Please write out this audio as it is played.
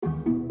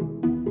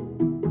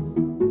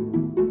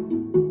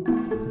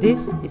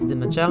This is the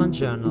Magellan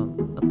Journal,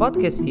 a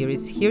podcast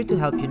series here to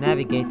help you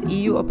navigate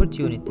EU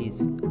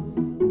opportunities.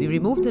 We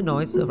remove the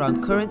noise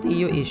around current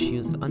EU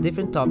issues on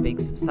different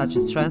topics such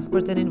as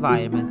transport and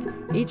environment,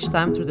 each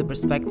time through the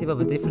perspective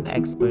of a different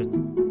expert.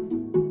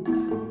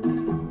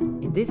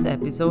 In this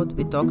episode,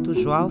 we talk to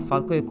João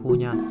Falco e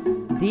Cunha,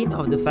 Dean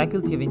of the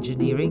Faculty of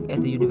Engineering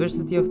at the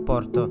University of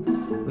Porto,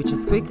 which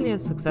has quickly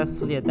and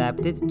successfully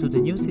adapted to the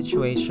new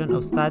situation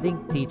of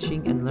studying,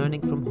 teaching and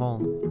learning from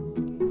home.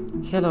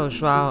 Hello,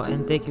 João,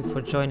 and thank you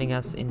for joining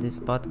us in this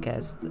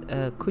podcast.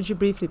 Could you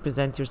briefly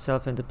present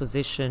yourself and the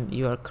position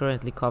you are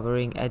currently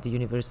covering at the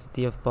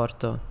University of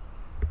Porto?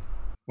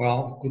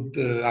 Well,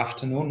 good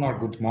afternoon or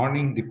good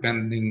morning,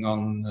 depending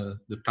on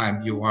the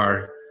time you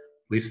are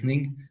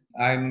listening.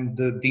 I'm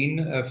the Dean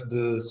of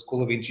the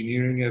School of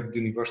Engineering of the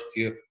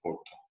University of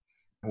Porto.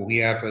 We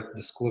have at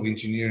the School of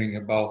Engineering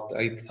about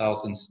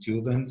 8,000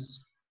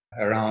 students,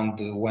 around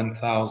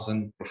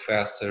 1,000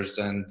 professors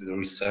and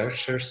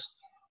researchers,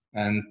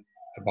 and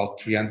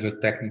about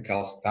 300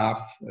 technical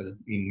staff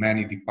in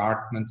many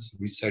departments,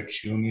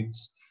 research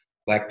units,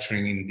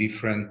 lecturing in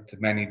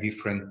many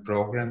different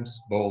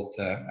programs, both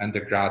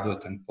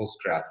undergraduate and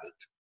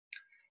postgraduate.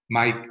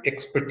 My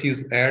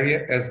expertise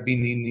area has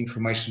been in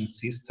information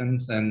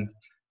systems and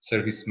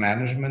service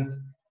management,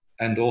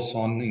 and also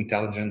on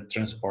intelligent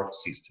transport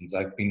systems.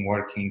 I've been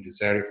working in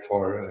this area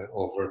for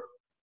over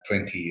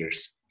 20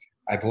 years.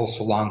 I've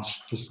also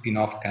launched 2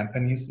 spin-off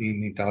companies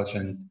in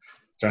intelligent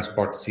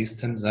transport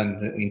systems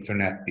and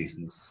internet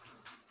business.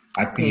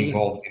 I've been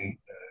involved in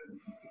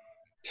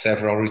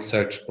several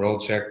research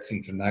projects,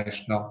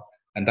 international,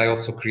 and I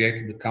also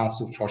created the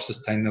Council for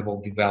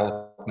Sustainable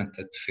Development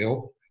at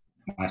FEUP,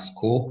 my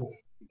school,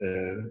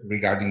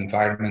 regarding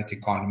environment,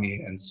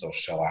 economy, and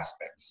social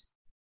aspects.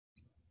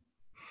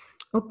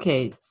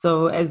 Okay,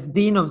 so as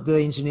Dean of the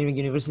Engineering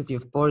University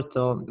of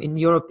Porto, in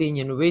your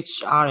opinion,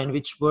 which are and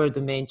which were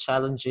the main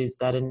challenges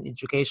that an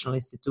educational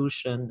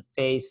institution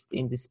faced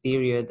in this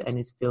period and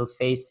is still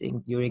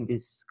facing during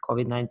this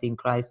COVID-19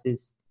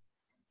 crisis?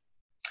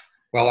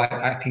 Well,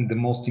 I think the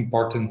most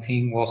important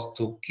thing was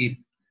to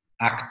keep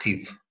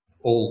active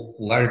all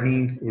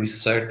learning,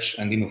 research,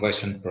 and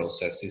innovation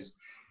processes,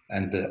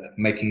 and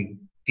making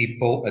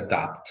people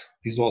adapt.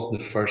 This was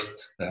the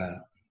first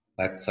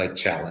let's say,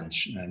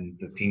 challenge, and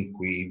I think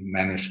we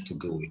managed to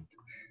do it.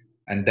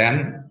 And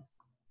then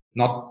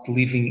not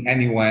leaving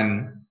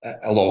anyone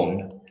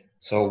alone.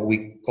 So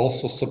we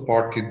also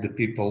supported the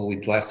people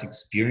with less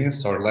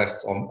experience or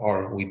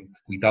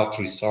without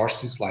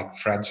resources, like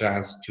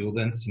fragile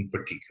students in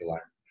particular.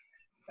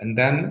 And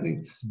then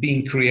it's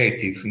being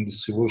creative in the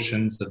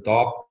solutions,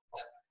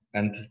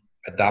 and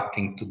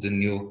adapting to the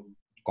new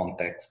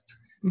context.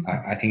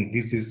 Mm-hmm. I think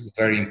this is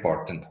very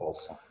important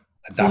also.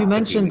 So you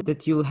mentioned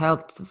that you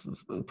helped,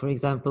 for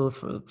example,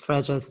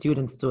 fragile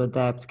students to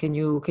adapt. Can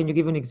you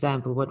give an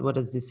example? What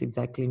does this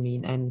exactly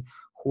mean, and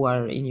who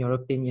are, in your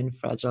opinion,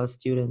 fragile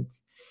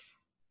students?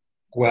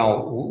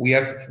 Well, we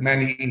have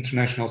many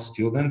international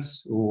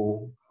students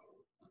who,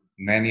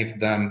 many of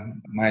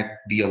them might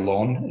be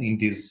alone in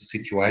this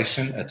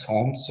situation at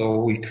home. So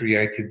we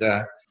created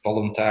a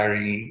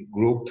voluntary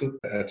group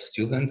of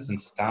students and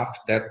staff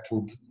that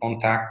would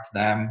contact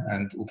them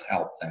and would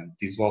help them.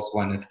 This was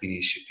one of the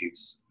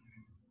initiatives.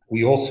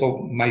 We also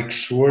make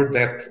sure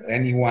that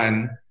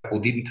anyone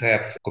who didn't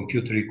have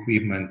computer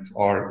equipment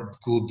or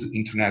good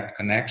internet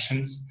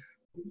connections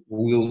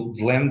will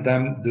lend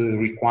them the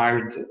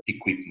required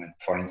equipment,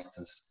 for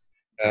instance.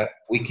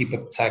 We keep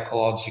a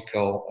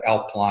psychological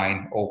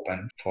helpline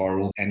open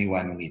for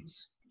anyone who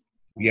needs.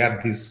 We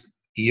had this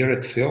here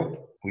at FEUP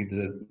with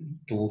the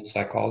 2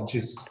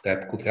 psychologists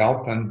that could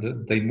help,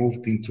 and they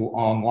moved into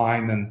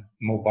online and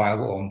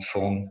mobile on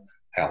phone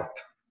help.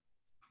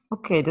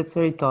 Okay, that's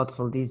very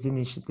thoughtful, these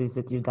initiatives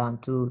that you've done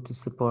to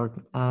support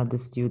the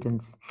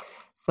students.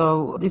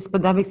 So this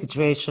pandemic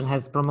situation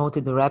has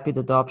promoted the rapid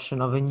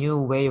adoption of a new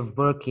way of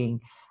working.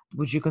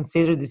 Would you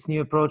consider this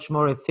new approach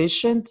more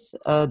efficient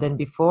than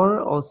before,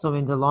 also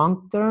in the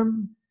long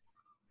term?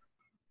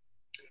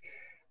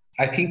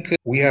 I think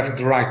we have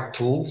the right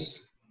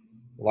tools,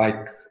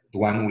 like the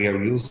one we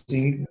are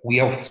using.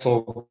 We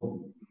also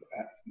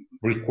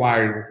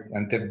require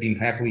and have been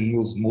heavily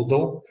used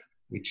Moodle,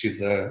 which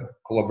is a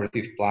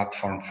collaborative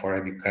platform for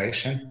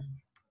education.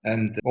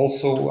 And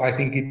also, I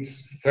think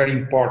it's very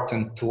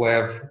important to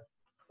have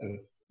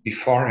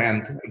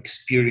beforehand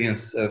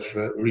experience of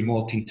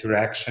remote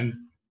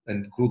interaction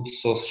and good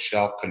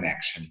social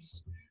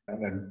connections,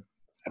 and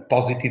a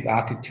positive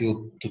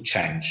attitude to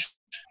change.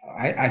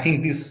 I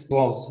think this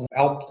was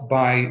helped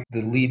by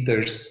the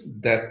leaders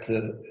that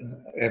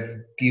have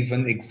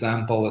given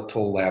example at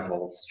all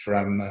levels,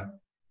 from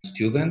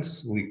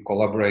students. We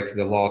collaborated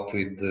a lot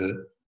with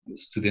the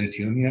student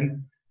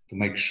union to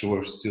make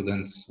sure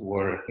students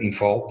were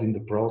involved in the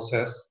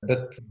process,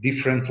 but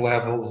different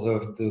levels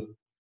of the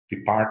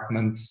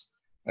departments,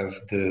 of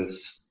the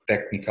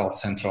technical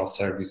central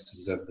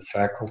services of the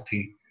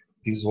faculty,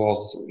 this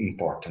was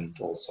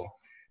important also.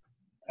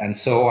 And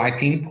so I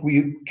think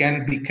we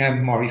can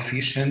become more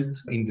efficient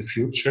in the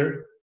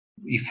future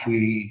if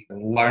we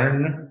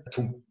learn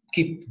to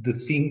keep the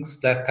things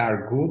that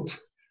are good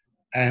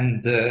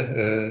and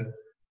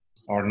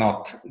or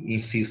not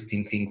insist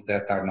in things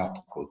that are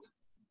not good.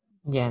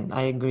 Yeah,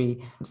 I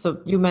agree.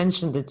 So you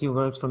mentioned that you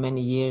worked for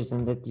many years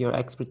and that your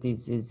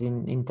expertise is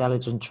in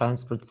intelligent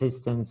transport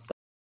systems.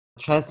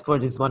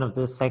 Transport is one of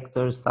the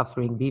sectors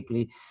suffering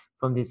deeply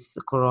from this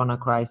corona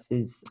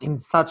crisis. In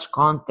such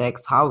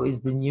context, how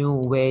is the new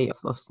way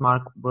of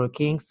smart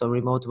working, so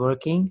remote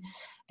working,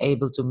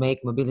 able to make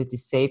mobility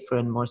safer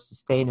and more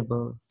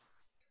sustainable?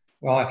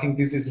 Well, I think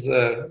this is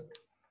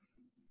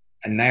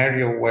an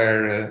area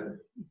where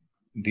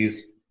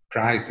this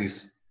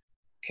crisis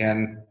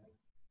can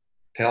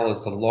tell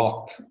us a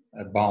lot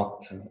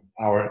about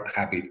our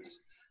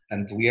habits.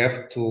 And we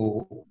have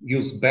to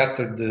use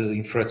better the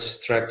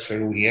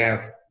infrastructure we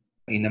have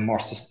in a more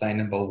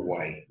sustainable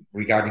way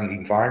regarding the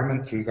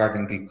environment,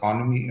 regarding the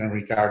economy, and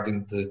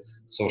regarding the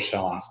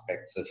social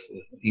aspects of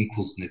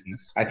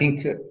inclusiveness. I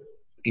think,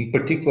 in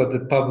particular,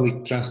 the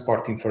public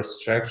transport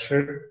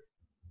infrastructure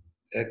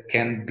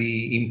can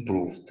be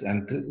improved,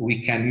 and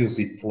we can use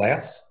it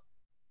less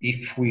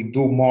if we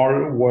do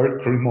more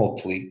work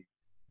remotely.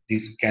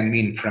 This can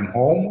mean from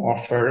home or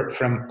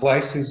from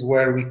places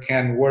where we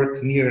can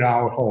work near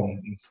our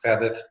home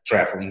instead of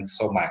traveling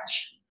so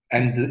much.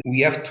 And we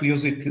have to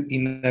use it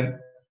in a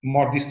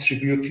more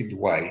distributed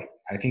way.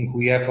 I think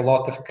we have a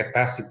lot of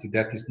capacity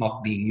that is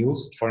not being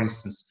used. For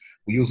instance,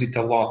 we use it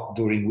a lot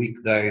during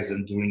weekdays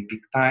and during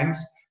peak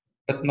times,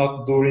 but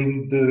not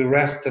during the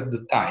rest of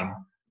the time.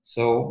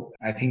 So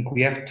I think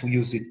we have to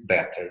use it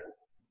better.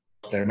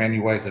 There are many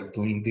ways of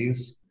doing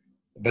this,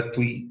 but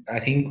I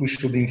think we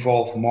should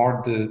involve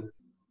more the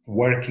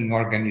working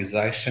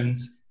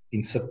organizations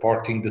in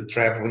supporting the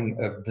traveling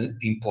of the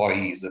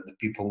employees, of the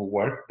people who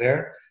work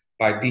there,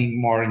 by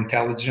being more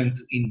intelligent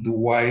in the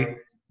way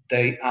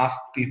they ask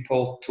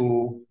people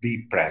to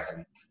be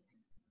present.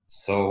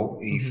 So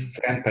if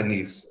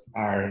companies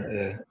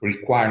are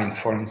requiring,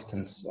 for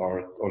instance,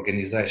 or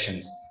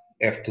organizations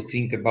have to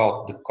think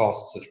about the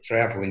costs of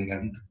traveling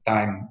and the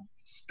time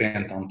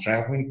spent on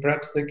traveling,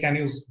 perhaps they can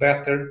use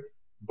better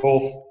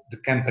both the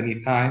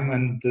company time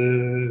and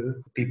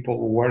the people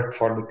who work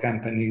for the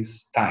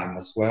company's time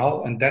as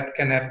well. And that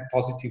can have a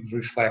positive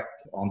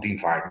reflect on the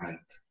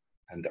environment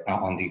and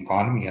on the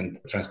economy and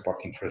the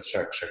transport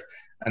infrastructure.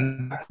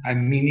 And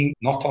I'm meaning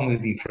not only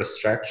the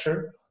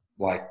infrastructure,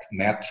 like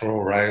metro,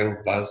 rail,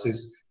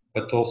 buses,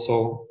 but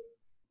also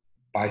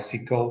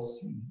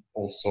bicycles,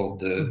 also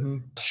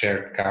the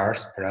shared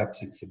cars.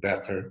 Perhaps it's a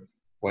better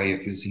way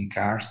of using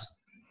cars.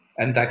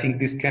 And I think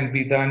this can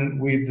be done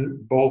with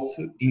both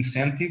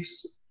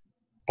incentives,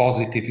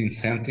 positive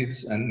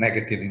incentives and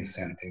negative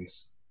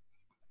incentives.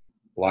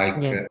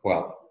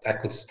 I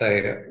could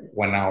stay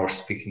 1 hour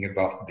speaking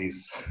about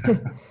this.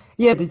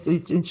 Yeah, this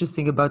is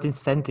interesting about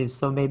incentives.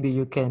 So maybe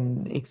you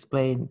can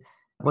explain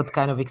what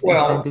kind of Well,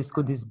 incentives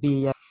could this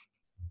be?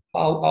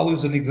 I'll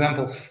use an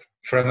example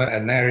from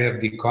an area of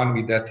the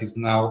economy that is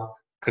now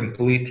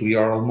completely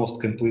or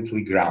almost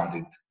completely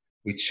grounded,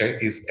 which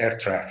is air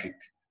traffic.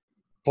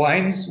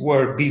 Planes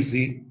were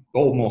busy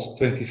almost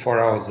 24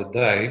 hours a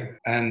day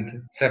and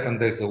 7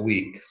 days a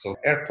week. So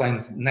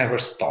airplanes never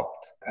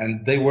stopped.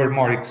 And they were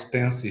more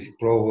expensive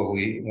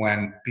probably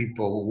when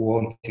people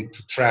wanted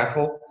to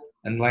travel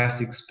and less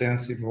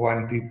expensive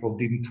when people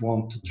didn't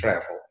want to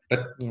travel.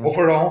 But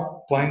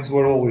overall, planes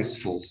were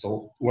always full,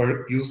 so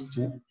we're used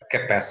to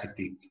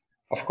capacity.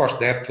 Of course,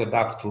 they have to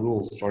adapt to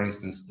rules. For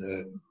instance,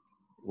 the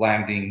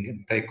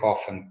landing,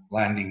 takeoff and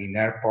landing in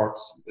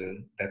airports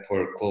that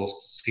were close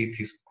to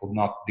cities could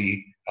not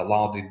be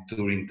allowed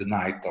during the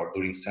night or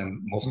during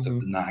most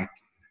of the night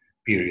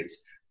periods.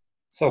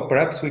 So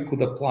perhaps we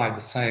could apply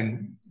the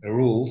same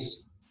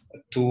rules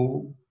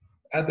to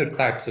other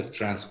types of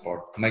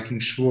transport, making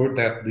sure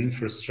that the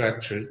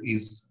infrastructure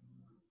is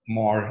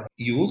more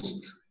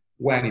used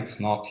when it's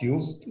not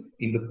used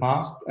in the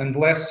past and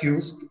less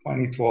used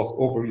when it was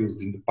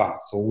overused in the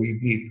past. So we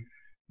need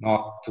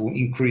not to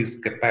increase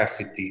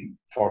capacity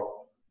for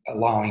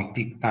allowing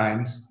peak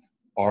times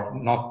or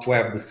not to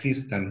have the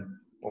system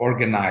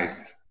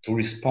organized to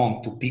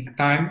respond to peak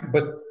time,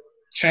 but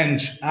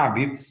change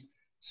habits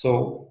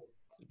so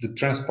the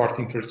transport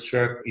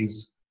infrastructure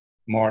is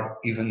more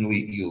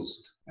evenly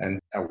used. And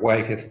a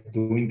way of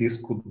doing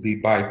this could be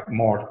by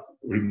more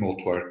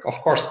remote work. Of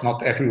course,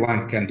 not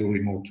everyone can do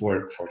remote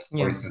work. For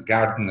instance,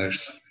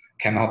 gardeners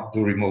cannot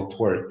do remote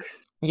work.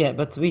 Yeah,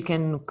 but we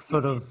can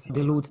sort of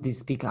dilute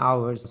these peak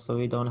hours so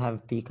we don't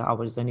have peak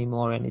hours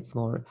anymore and it's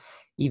more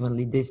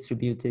evenly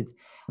distributed.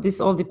 This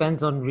all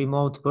depends on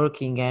remote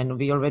working, and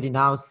we already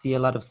now see a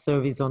lot of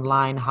surveys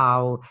online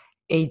how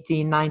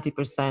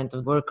 80-90%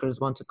 of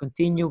workers want to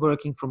continue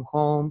working from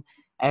home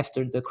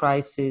after the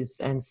crisis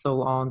and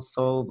so on.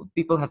 So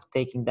people have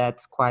taken that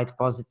quite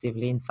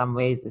positively in some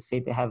ways. They say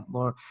they have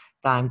more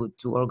time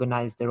to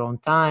organize their own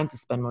time, to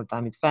spend more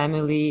time with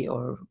family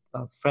or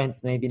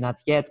friends, maybe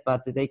not yet,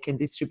 but they can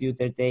distribute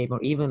their day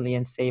more evenly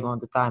and save on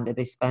the time that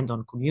they spend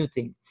on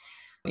commuting.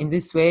 In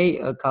this way,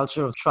 a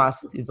culture of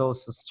trust is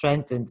also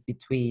strengthened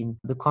between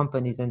the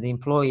companies and the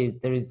employees.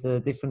 There is a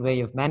different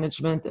way of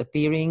management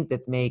appearing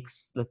that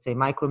makes, let's say,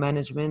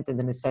 micromanagement and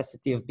the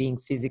necessity of being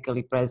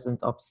physically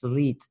present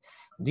obsolete.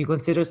 Do you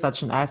consider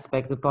such an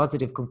aspect a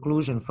positive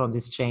conclusion from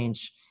this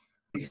change?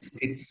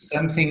 It's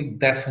something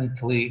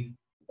definitely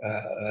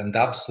and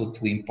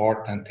absolutely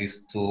important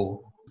is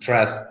to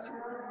trust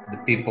the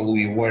people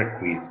we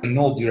work with in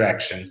all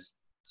directions.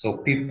 So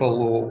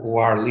people who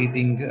are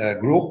leading a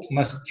group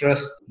must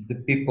trust the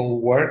people who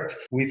work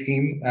with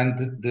him, and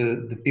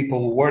the people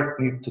who work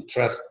need to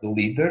trust the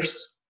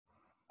leaders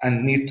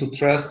and need to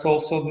trust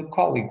also the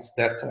colleagues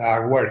that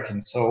are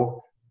working.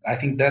 So I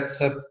think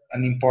that's an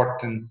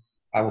important,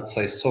 I would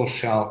say,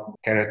 social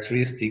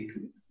characteristic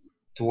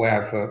to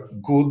have a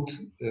good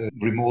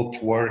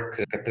remote work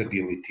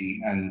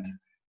capability. And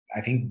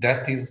I think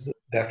that is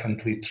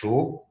definitely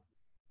true.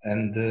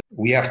 And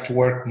we have to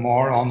work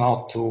more on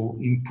how to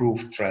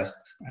improve trust.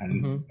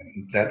 And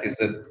that is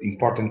an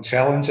important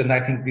challenge. And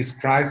I think this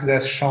crisis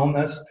has shown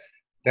us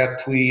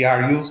that we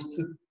are used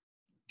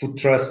to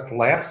trust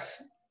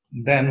less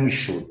than we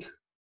should.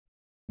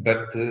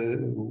 But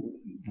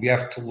we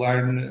have to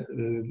learn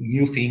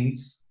new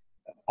things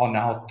on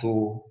how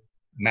to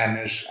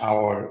manage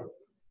our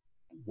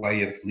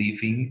way of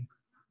living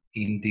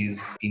in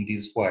this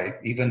way.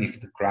 Even if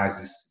the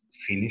crisis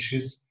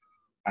finishes,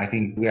 I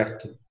think we have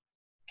to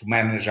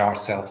manage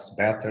ourselves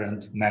better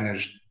and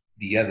manage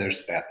the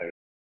others better.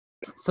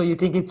 So you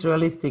think it's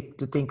realistic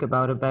to think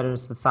about a better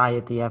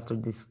society after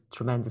this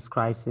tremendous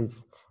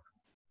crisis?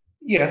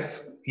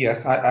 Yes.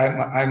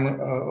 I'm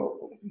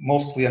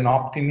mostly an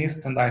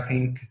optimist, and I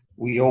think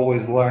we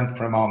always learn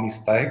from our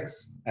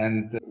mistakes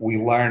and we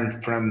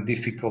learn from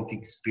difficult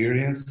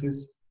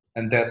experiences,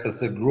 and that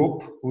as a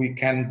group we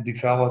can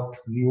develop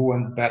new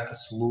and better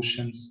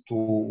solutions to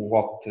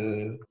what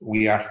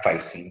we are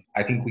facing.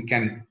 I think we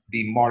can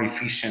be more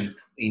efficient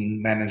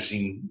in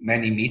managing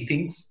many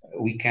meetings.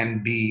 We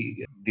can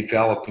be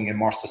developing a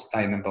more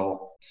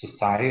sustainable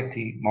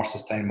society, more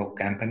sustainable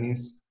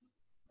companies.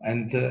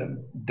 And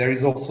there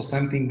is also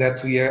something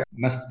that we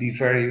must be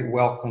very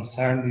well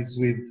concerned is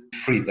with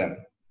freedom,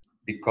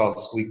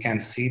 because we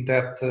can see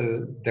that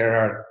there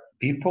are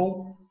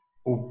people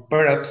who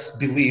perhaps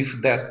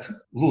believe that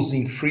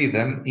losing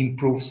freedom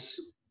improves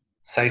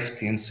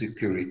safety and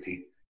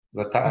security.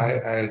 But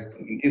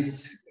in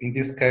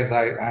this case,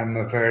 I'm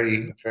a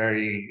very,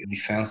 very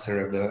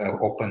defensor of an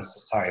open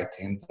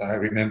society. And I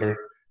remember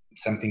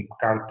something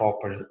Karl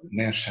Popper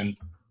mentioned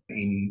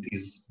in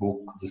his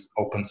book, This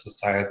Open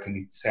Society and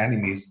Its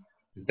Enemies,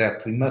 is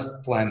that we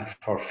must plan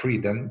for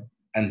freedom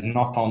and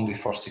not only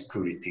for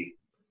security.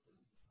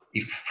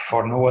 If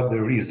for no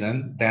other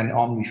reason, then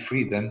only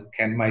freedom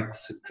can make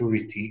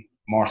security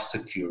more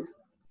secure.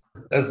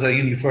 As a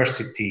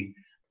university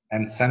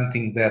and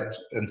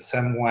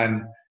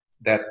someone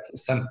that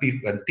some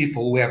people and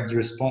people who have the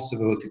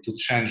responsibility to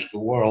change the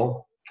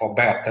world for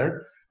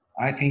better,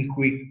 I think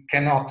we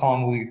cannot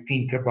only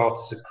think about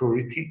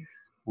security,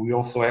 we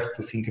also have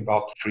to think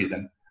about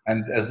freedom.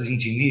 And as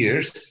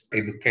engineers,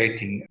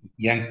 educating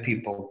young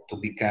people to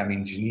become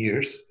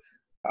engineers,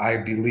 I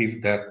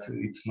believe that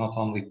it's not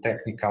only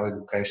technical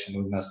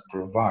education we must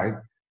provide,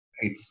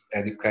 it's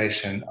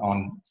education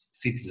on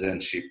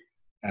citizenship.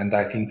 And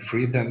I think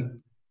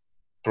freedom,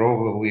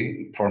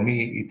 probably for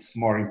me, it's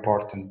more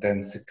important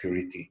than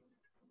security.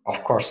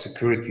 Of course,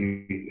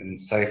 security and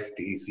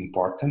safety is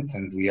important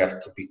and we have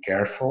to be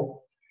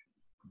careful,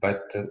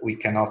 but we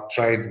cannot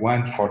trade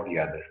one for the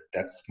other.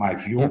 That's my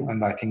view,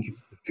 and I think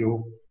it's the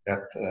view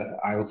that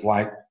I would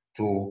like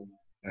to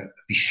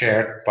be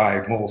shared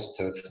by most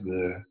of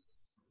the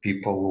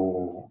people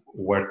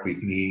who work with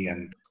me.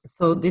 And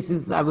so this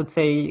is, I would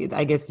say,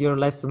 I guess, your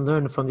lesson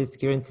learned from this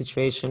current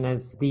situation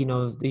as dean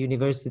of the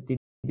university.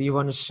 Do you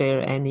want to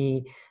share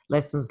any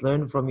lessons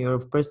learned from your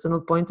personal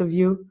point of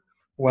view?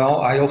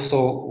 Well, I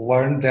also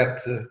learned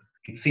that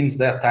it seems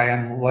that I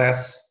am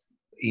less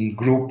in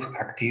group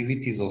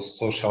activities or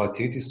social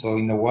activities. So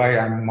in a way,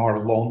 I'm more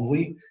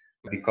lonely,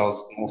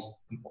 because most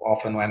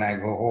often when I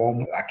go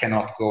home, I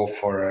cannot go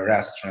for a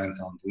restaurant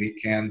on the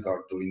weekend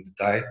or during the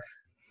day.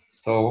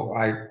 So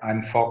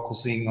I'm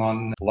focusing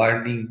on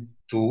learning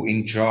to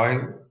enjoy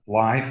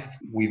life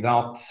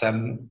without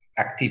some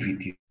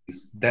activities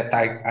that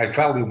I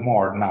value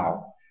more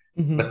now.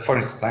 Mm-hmm. But for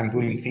instance, I'm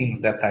doing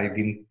things that I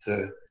didn't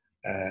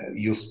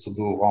used to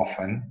do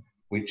often,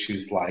 which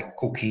is like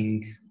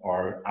cooking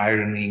or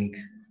ironing.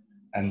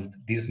 And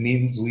this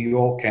means we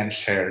all can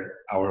share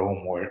our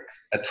homework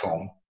at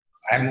home.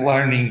 I'm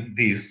learning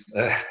this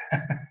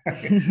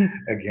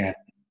again.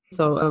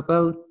 So,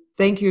 well,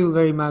 thank you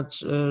very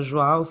much,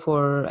 João,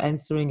 for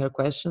answering our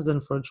questions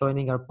and for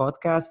joining our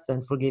podcast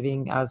and for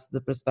giving us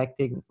the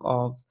perspective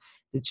of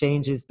the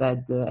changes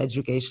that the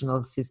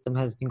educational system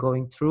has been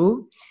going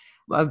through.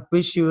 I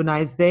wish you a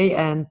nice day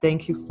and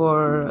thank you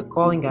for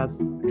calling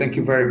us. Thank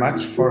you very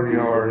much for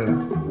your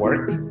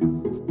work.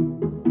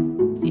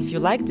 If If you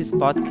like this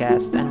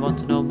podcast and want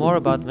to know more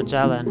about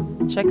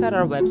Magellan, check out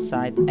our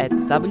website at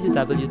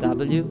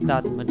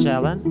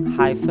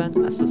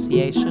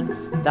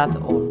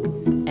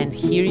www.magellan-association.org and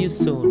hear you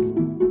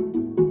soon.